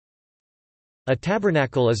A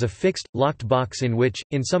tabernacle is a fixed, locked box in which,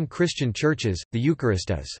 in some Christian churches, the Eucharist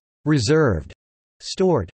is reserved,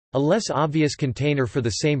 stored. A less obvious container for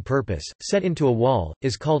the same purpose, set into a wall,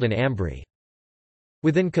 is called an ambry.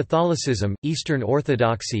 Within Catholicism, Eastern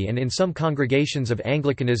Orthodoxy and in some congregations of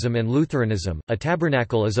Anglicanism and Lutheranism, a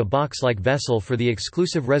tabernacle is a box-like vessel for the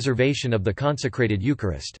exclusive reservation of the consecrated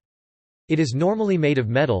Eucharist. It is normally made of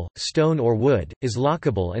metal, stone or wood, is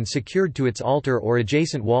lockable and secured to its altar or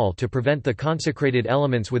adjacent wall to prevent the consecrated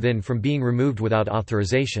elements within from being removed without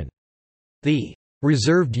authorization. The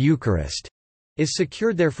reserved Eucharist is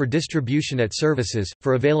secured there for distribution at services,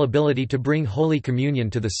 for availability to bring Holy Communion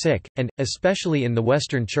to the sick, and, especially in the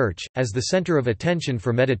Western Church, as the center of attention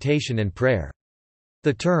for meditation and prayer.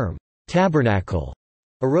 The term, tabernacle,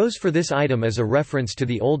 arose for this item as a reference to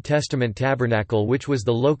the Old Testament tabernacle, which was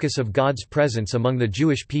the locus of God's presence among the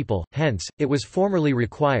Jewish people. Hence, it was formerly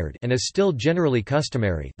required and is still generally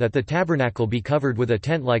customary that the tabernacle be covered with a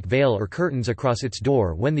tent-like veil or curtains across its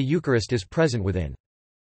door when the Eucharist is present within.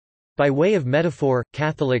 By way of metaphor,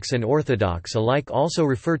 Catholics and Orthodox alike also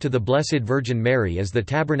refer to the Blessed Virgin Mary as the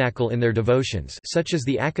tabernacle in their devotions, such as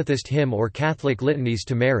the Akathist hymn or Catholic litanies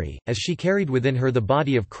to Mary, as she carried within her the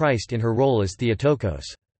body of Christ in her role as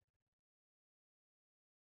Theotokos.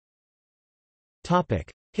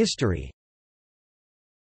 History.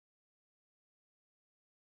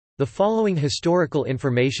 The following historical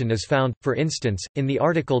information is found, for instance, in the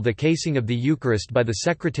article The Casing of the Eucharist by the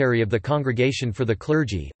Secretary of the Congregation for the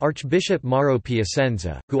Clergy, Archbishop Mauro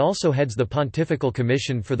Piacenza, who also heads the Pontifical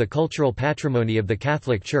Commission for the Cultural Patrimony of the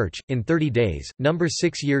Catholic Church, in 30 days, No.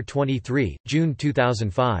 6 Year 23, June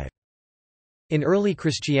 2005. In early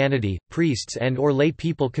Christianity, priests and or lay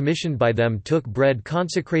people commissioned by them took bread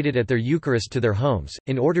consecrated at their Eucharist to their homes,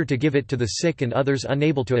 in order to give it to the sick and others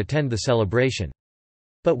unable to attend the celebration.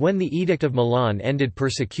 But when the Edict of Milan ended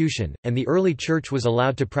persecution, and the early Church was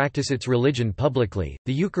allowed to practice its religion publicly,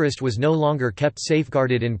 the Eucharist was no longer kept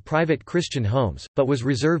safeguarded in private Christian homes, but was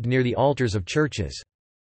reserved near the altars of churches.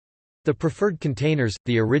 The preferred containers,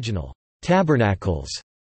 the original tabernacles,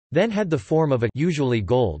 then had the form of a usually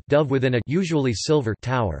gold dove within a usually silver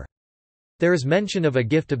tower. There is mention of a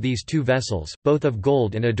gift of these two vessels, both of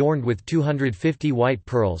gold and adorned with 250 white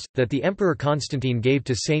pearls, that the Emperor Constantine gave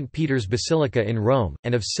to St. Peter's Basilica in Rome,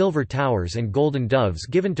 and of silver towers and golden doves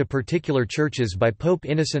given to particular churches by Pope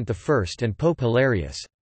Innocent I and Pope Hilarius.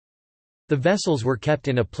 The vessels were kept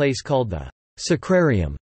in a place called the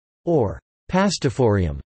sacrarium, or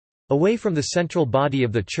pastiforium, away from the central body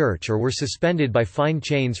of the church, or were suspended by fine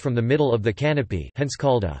chains from the middle of the canopy, hence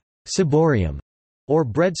called a ciborium, or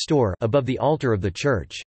bread store, above the altar of the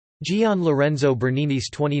church. Gian Lorenzo Bernini's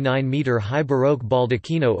 29-meter high Baroque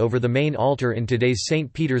baldacchino over the main altar in today's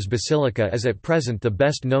St. Peter's Basilica is at present the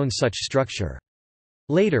best-known such structure.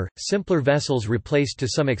 Later, simpler vessels replaced to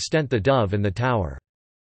some extent the dove and the tower.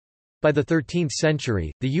 By the 13th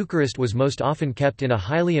century, the Eucharist was most often kept in a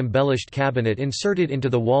highly embellished cabinet inserted into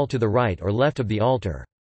the wall to the right or left of the altar.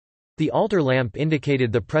 The altar lamp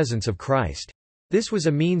indicated the presence of Christ. This was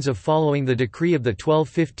a means of following the decree of the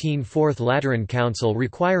 1215 Fourth Lateran Council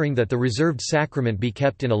requiring that the reserved sacrament be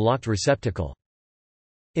kept in a locked receptacle.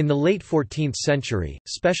 In the late 14th century,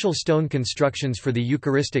 special stone constructions for the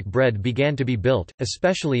Eucharistic bread began to be built,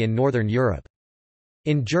 especially in Northern Europe.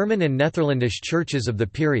 In German and Netherlandish churches of the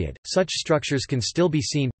period, such structures can still be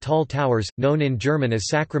seen, tall towers, known in German as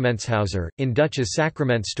Sakramentshäuser, in Dutch as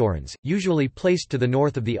Sacramentstorens, usually placed to the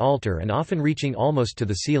north of the altar and often reaching almost to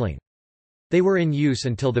the ceiling. They were in use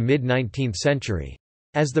until the mid-19th century.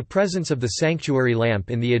 As the presence of the sanctuary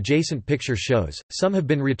lamp in the adjacent picture shows, some have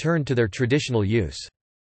been returned to their traditional use.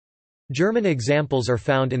 German examples are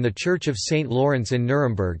found in the Church of St. Lawrence in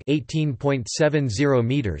Nuremberg 18.70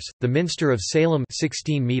 meters, the Minster of Salem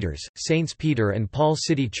 16 meters, Saints Peter and Paul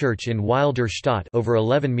City Church in Wilder Stadt over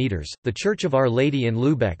 11 meters, the Church of Our Lady in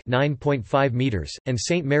Lübeck 9.5 meters, and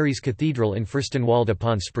St. Mary's Cathedral in Fürstenwalde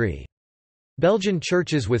upon Spree. Belgian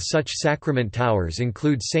churches with such sacrament towers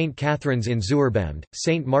include St. Catherine's in Zuurbemd,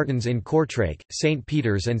 St. Martin's in Kortrijk, St.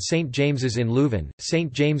 Peter's and St. James's in Leuven,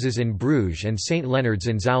 St. James's in Bruges and St. Leonard's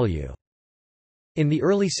in Zaleu. In the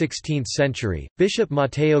early 16th century, Bishop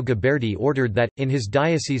Matteo Ghiberti ordered that, in his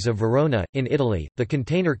diocese of Verona, in Italy, the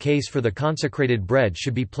container case for the consecrated bread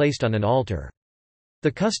should be placed on an altar.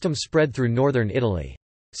 The custom spread through northern Italy.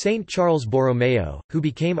 Saint Charles Borromeo, who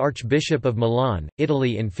became Archbishop of Milan,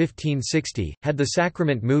 Italy in 1560, had the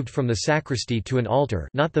sacrament moved from the sacristy to an altar,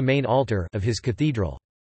 not the main altar, of his cathedral.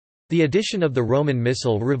 The edition of the Roman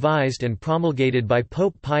Missal revised and promulgated by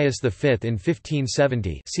Pope Pius V in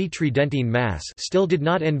 1570, see Tridentine Mass, still did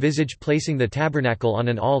not envisage placing the tabernacle on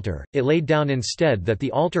an altar. It laid down instead that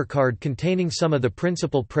the altar card containing some of the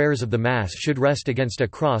principal prayers of the Mass should rest against a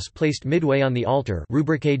cross placed midway on the altar,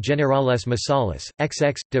 Rubricae Generales Missalis,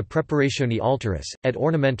 XX, de Preparatione Altaris, et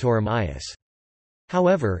Ornamentorum Ius.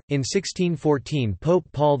 However, in 1614 Pope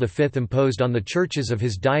Paul V imposed on the churches of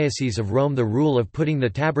his Diocese of Rome the rule of putting the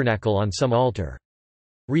tabernacle on some altar.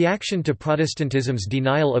 Reaction to Protestantism's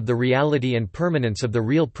denial of the reality and permanence of the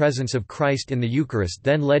real presence of Christ in the Eucharist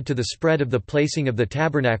then led to the spread of the placing of the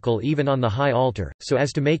tabernacle even on the high altar, so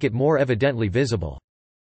as to make it more evidently visible.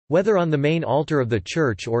 Whether on the main altar of the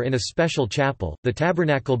church or in a special chapel, the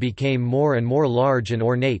tabernacle became more and more large and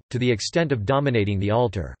ornate, to the extent of dominating the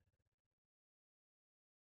altar.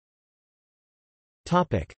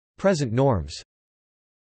 Present norms.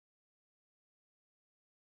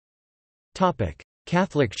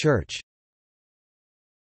 Catholic Church.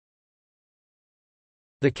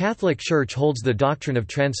 The Catholic Church holds the doctrine of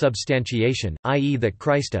transubstantiation, i.e. that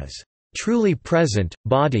Christ is truly present,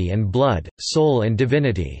 body and blood, soul and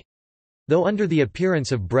divinity, though under the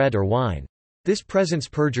appearance of bread or wine. This presence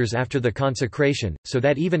perdures after the consecration, so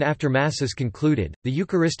that even after Mass is concluded, the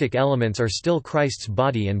Eucharistic elements are still Christ's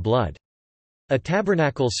body and blood. A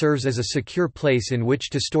tabernacle serves as a secure place in which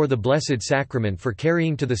to store the Blessed Sacrament for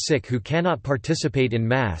carrying to the sick who cannot participate in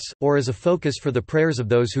Mass, or as a focus for the prayers of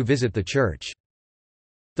those who visit the Church.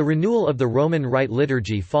 The renewal of the Roman Rite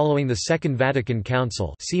liturgy following the Second Vatican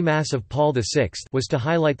Council, see Mass of Paul VI, was to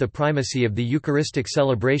highlight the primacy of the Eucharistic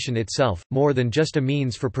celebration itself, more than just a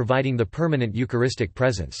means for providing the permanent Eucharistic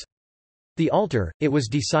presence. The altar, it was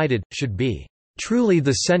decided, should be truly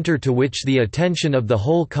the center to which the attention of the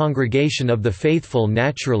whole congregation of the faithful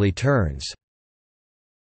naturally turns.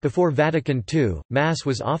 Before Vatican II, Mass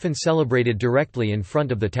was often celebrated directly in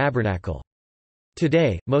front of the tabernacle.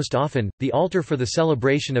 Today, most often, the altar for the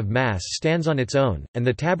celebration of Mass stands on its own, and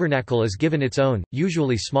the tabernacle is given its own,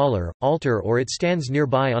 usually smaller, altar, or it stands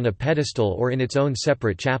nearby on a pedestal or in its own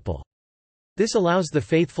separate chapel. This allows the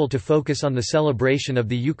faithful to focus on the celebration of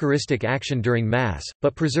the Eucharistic action during Mass,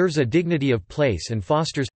 but preserves a dignity of place and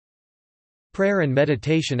fosters prayer and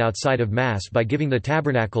meditation outside of Mass by giving the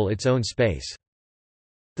tabernacle its own space.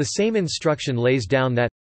 The same instruction lays down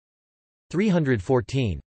that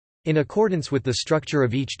 314. In accordance with the structure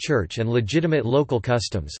of each church and legitimate local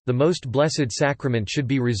customs, the Most Blessed Sacrament should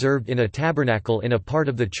be reserved in a tabernacle in a part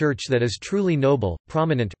of the church that is truly noble,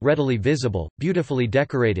 prominent, readily visible, beautifully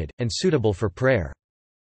decorated, and suitable for prayer.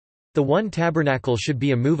 The one tabernacle should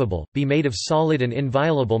be immovable, be made of solid and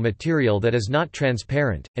inviolable material that is not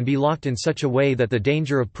transparent, and be locked in such a way that the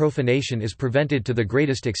danger of profanation is prevented to the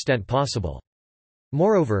greatest extent possible.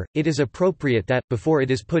 Moreover, it is appropriate that, before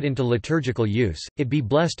it is put into liturgical use, it be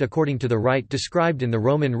blessed according to the rite described in the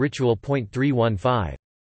Roman Ritual. 315.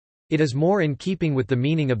 It is more in keeping with the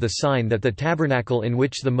meaning of the sign that the tabernacle in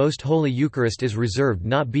which the Most Holy Eucharist is reserved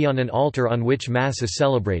not be on an altar on which Mass is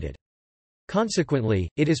celebrated. Consequently,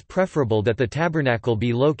 it is preferable that the tabernacle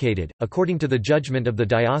be located, according to the judgment of the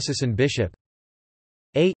diocesan bishop,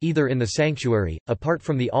 either in the sanctuary, apart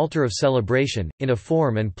from the altar of celebration, in a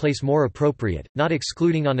form and place more appropriate, not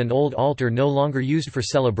excluding on an old altar no longer used for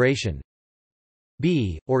celebration,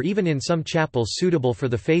 or even in some chapel suitable for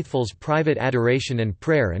the faithful's private adoration and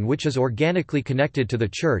prayer and which is organically connected to the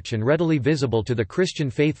Church and readily visible to the Christian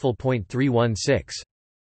faithful. 316.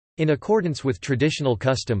 In accordance with traditional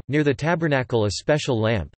custom, near the tabernacle a special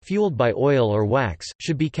lamp, fueled by oil or wax,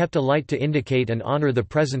 should be kept alight to indicate and honor the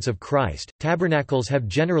presence of Christ. Tabernacles have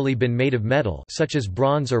generally been made of metal, such as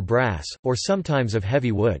bronze or brass, or sometimes of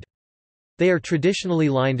heavy wood. They are traditionally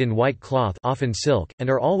lined in white cloth, often silk, and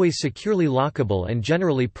are always securely lockable and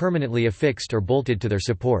generally permanently affixed or bolted to their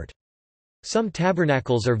support. Some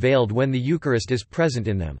tabernacles are veiled when the Eucharist is present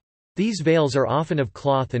in them. These veils are often of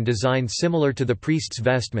cloth and designed similar to the priest's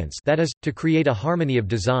vestments, that is, to create a harmony of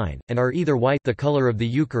design, and are either white, the color of the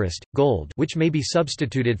Eucharist, gold, which may be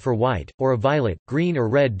substituted for white, or a violet, green or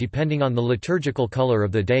red depending on the liturgical color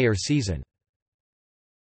of the day or season.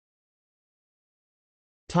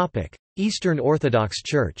 Topic: Eastern Orthodox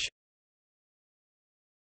Church.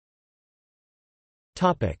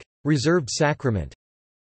 Topic: Reserved sacrament.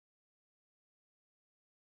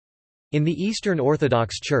 In the Eastern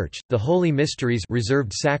Orthodox Church, the Holy Mysteries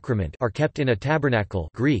reserved sacrament are kept in a tabernacle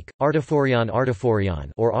Greek,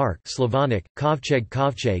 artophorion or ark Slavonic,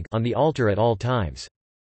 kovcheg on the altar at all times.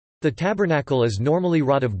 The tabernacle is normally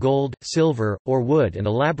wrought of gold, silver, or wood and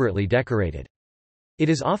elaborately decorated. It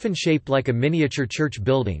is often shaped like a miniature church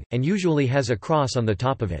building, and usually has a cross on the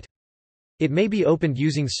top of it. It may be opened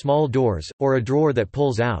using small doors, or a drawer that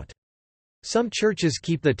pulls out. Some churches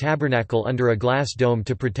keep the tabernacle under a glass dome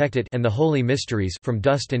to protect it and the holy mysteries from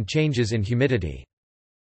dust and changes in humidity.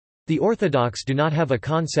 The Orthodox do not have a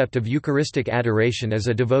concept of Eucharistic adoration as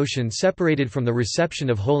a devotion separated from the reception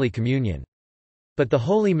of Holy Communion. But the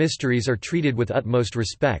holy mysteries are treated with utmost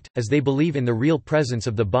respect, as they believe in the real presence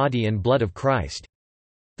of the body and blood of Christ.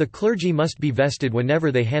 The clergy must be vested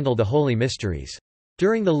whenever they handle the holy mysteries.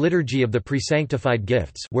 During the liturgy of the presanctified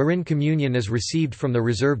gifts, wherein communion is received from the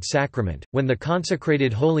reserved sacrament, when the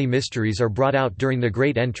consecrated holy mysteries are brought out during the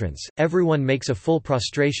great entrance, everyone makes a full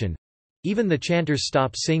prostration. Even the chanters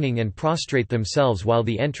stop singing and prostrate themselves while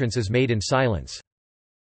the entrance is made in silence.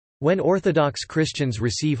 When Orthodox Christians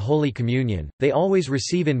receive Holy Communion, they always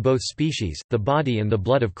receive in both species, the body and the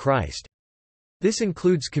blood of Christ. This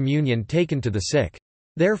includes communion taken to the sick.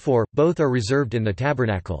 Therefore, both are reserved in the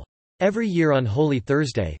tabernacle. Every year on Holy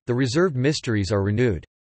Thursday, the reserved mysteries are renewed.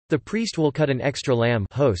 The priest will cut an extra lamb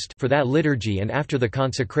host for that liturgy, and after the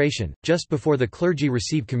consecration, just before the clergy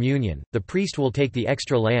receive communion, the priest will take the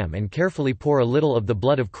extra lamb and carefully pour a little of the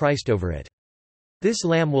blood of Christ over it. This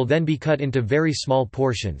lamb will then be cut into very small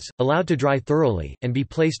portions, allowed to dry thoroughly, and be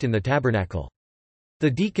placed in the tabernacle. The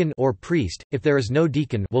deacon or priest, if there is no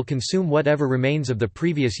deacon, will consume whatever remains of the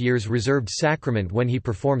previous year's reserved sacrament when he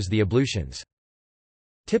performs the ablutions.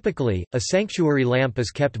 Typically, a sanctuary lamp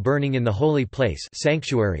is kept burning in the holy place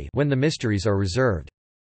sanctuary when the mysteries are reserved.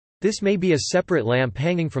 This may be a separate lamp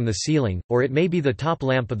hanging from the ceiling, or it may be the top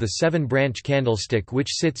lamp of the 7-branch candlestick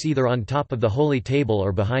which sits either on top of the holy table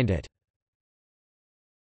or behind it.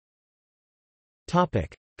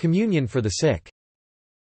 Communion for the sick.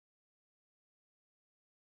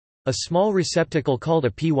 A small receptacle called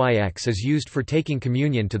a pyx is used for taking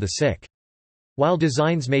communion to the sick. While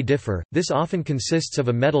designs may differ, this often consists of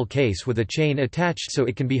a metal case with a chain attached so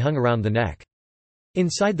it can be hung around the neck.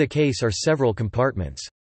 Inside the case are several compartments.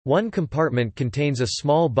 One compartment contains a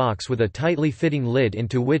small box with a tightly fitting lid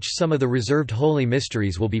into which some of the reserved holy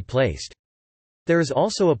mysteries will be placed. There is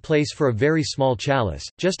also a place for a very small chalice,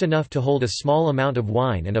 just enough to hold a small amount of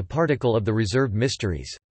wine and a particle of the reserved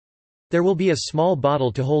mysteries. There will be a small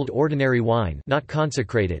bottle to hold ordinary wine, not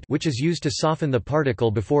consecrated, which is used to soften the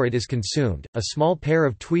particle before it is consumed, a small pair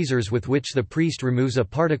of tweezers with which the priest removes a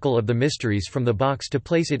particle of the mysteries from the box to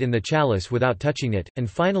place it in the chalice without touching it,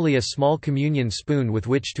 and finally a small communion spoon with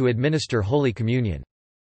which to administer Holy Communion.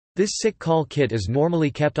 This sick call kit is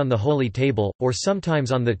normally kept on the holy table, or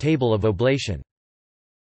sometimes on the table of oblation.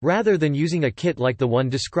 Rather than using a kit like the one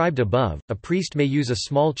described above, a priest may use a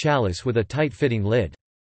small chalice with a tight-fitting lid.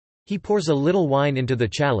 He pours a little wine into the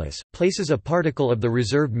chalice, places a particle of the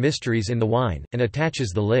reserved mysteries in the wine, and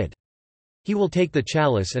attaches the lid. He will take the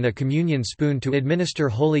chalice and a communion spoon to administer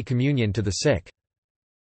Holy Communion to the sick.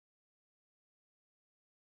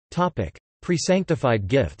 Presanctified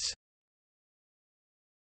gifts.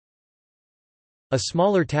 A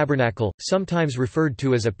smaller tabernacle, sometimes referred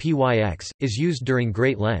to as a pyx, is used during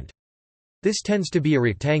Great Lent. This tends to be a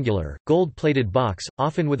rectangular, gold-plated box,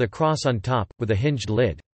 often with a cross on top, with a hinged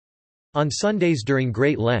lid. On Sundays during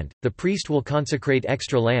Great Lent, the priest will consecrate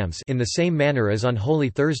extra lambs in the same manner as on Holy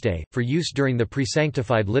Thursday, for use during the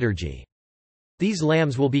presanctified liturgy. These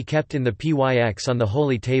lambs will be kept in the pyx on the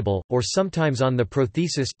holy table, or sometimes on the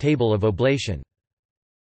prothesis table of oblation.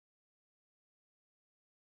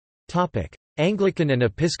 Anglican and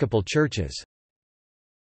Episcopal churches.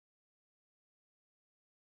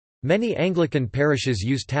 Many Anglican parishes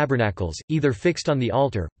use tabernacles, either fixed on the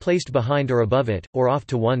altar, placed behind or above it, or off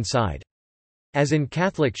to one side. As in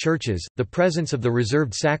Catholic churches, the presence of the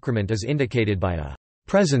reserved sacrament is indicated by a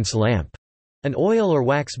presence lamp, an oil or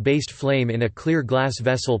wax-based flame in a clear glass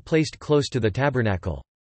vessel placed close to the tabernacle.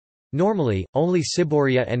 Normally, only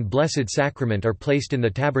ciboria and Blessed Sacrament are placed in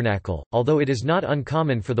the tabernacle, although it is not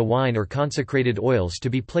uncommon for the wine or consecrated oils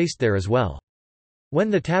to be placed there as well. When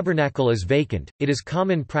the tabernacle is vacant, it is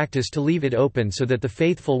common practice to leave it open so that the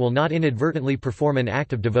faithful will not inadvertently perform an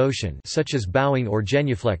act of devotion, such as bowing or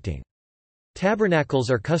genuflecting. Tabernacles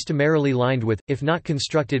are customarily lined with, if not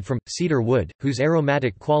constructed from, cedar wood, whose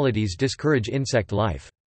aromatic qualities discourage insect life.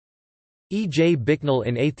 E. J. Bicknell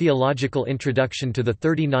in A Theological Introduction to the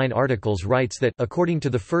 39 Articles writes that, according to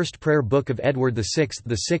the First Prayer Book of Edward VI,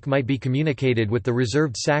 the sick might be communicated with the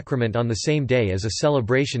reserved sacrament on the same day as a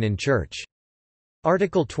celebration in church.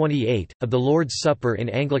 Article 28, of the Lord's Supper in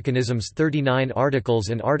Anglicanism's 39 Articles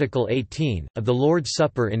and Article 18, of the Lord's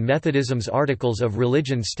Supper in Methodism's Articles of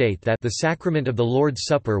Religion state that the sacrament of the Lord's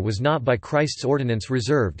Supper was not by Christ's ordinance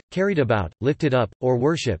reserved, carried about, lifted up, or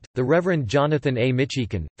worshipped. The Reverend Jonathan A.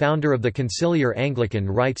 Michigan, founder of the Conciliar Anglican,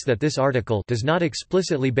 writes that this article does not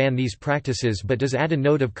explicitly ban these practices but does add a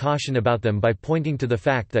note of caution about them by pointing to the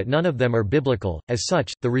fact that none of them are biblical. As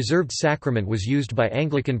such, the reserved sacrament was used by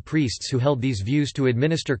Anglican priests who held these views to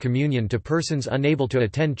administer communion to persons unable to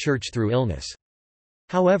attend church through illness.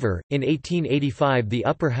 However, in 1885 the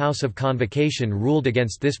Upper House of Convocation ruled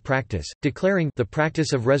against this practice, declaring the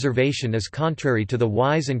practice of reservation is contrary to the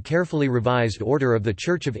wise and carefully revised order of the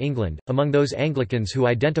Church of England. Among those Anglicans who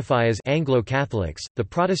identify as Anglo-Catholics, the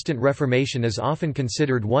Protestant Reformation is often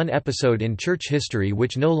considered one episode in church history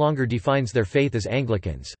which no longer defines their faith as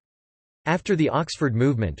Anglicans. After the Oxford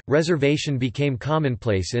movement, reservation became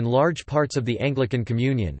commonplace in large parts of the Anglican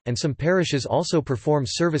Communion, and some parishes also perform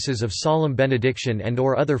services of solemn benediction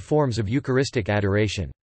and/or other forms of Eucharistic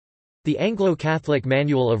adoration. The Anglo-Catholic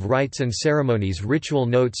Manual of Rites and Ceremonies ritual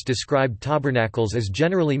notes described tabernacles as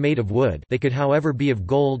generally made of wood. They could however be of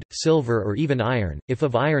gold, silver or even iron. If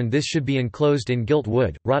of iron, this should be enclosed in gilt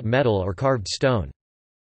wood, wrought metal or carved stone.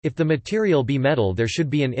 If the material be metal, there should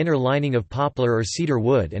be an inner lining of poplar or cedar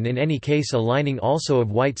wood, and in any case a lining also of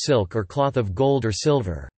white silk or cloth of gold or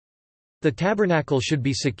silver. The tabernacle should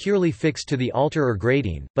be securely fixed to the altar or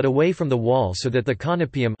grating, but away from the wall so that the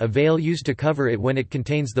conopium, a veil used to cover it when it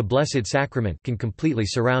contains the Blessed Sacrament, can completely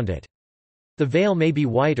surround it. The veil may be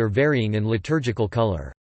white or varying in liturgical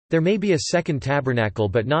color. There may be a second tabernacle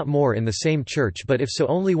but not more in the same church, but if so,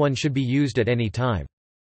 only one should be used at any time.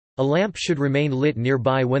 A lamp should remain lit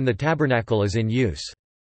nearby when the tabernacle is in use.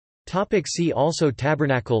 See also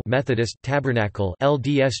Tabernacle Methodist Tabernacle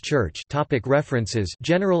LDS Church. References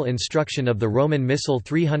General Instruction of the Roman Missal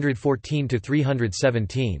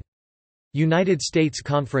 314-317. United States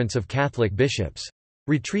Conference of Catholic Bishops.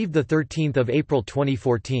 Retrieved 13 April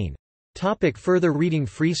 2014. Further reading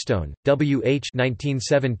Freestone, W. H.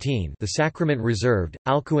 1917, The Sacrament Reserved,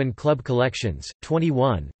 Alcuin Club Collections,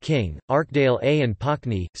 21, King, Arkdale A. and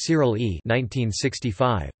Pockney, Cyril E.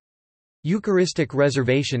 1965. Eucharistic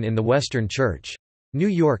Reservation in the Western Church. New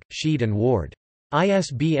York, Sheed and Ward.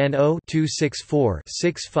 ISBN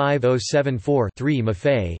 0-264-65074-3.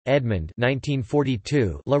 Maffei, Edmund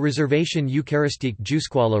 1942, La Réservation Eucharistique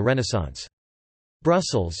jusqu'à la Renaissance.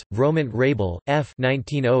 Brussels, Vromant Rabel, F.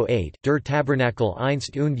 1908, Der Tabernakel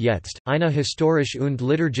einst und jetzt, eine historisch und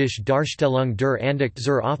liturgische Darstellung der Andacht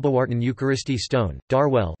zur aufbewahrten Eucharistie Stone,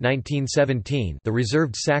 Darwell 1917, The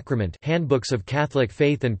Reserved Sacrament, Handbooks of Catholic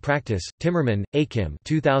Faith and Practice, Timmerman, Achim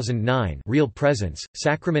 2009, Real Presence,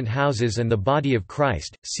 Sacrament Houses and the Body of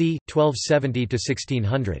Christ, c.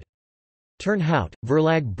 1270–1600. Turnhout,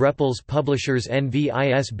 Verlag Brepols Publishers NV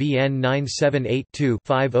ISBN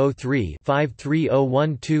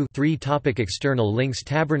 978-2-503-53012-3. External links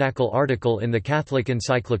Tabernacle article in the Catholic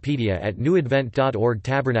Encyclopedia at newadvent.org.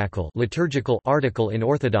 Tabernacle liturgical article in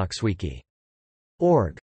Orthodox Wiki.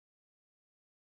 Org.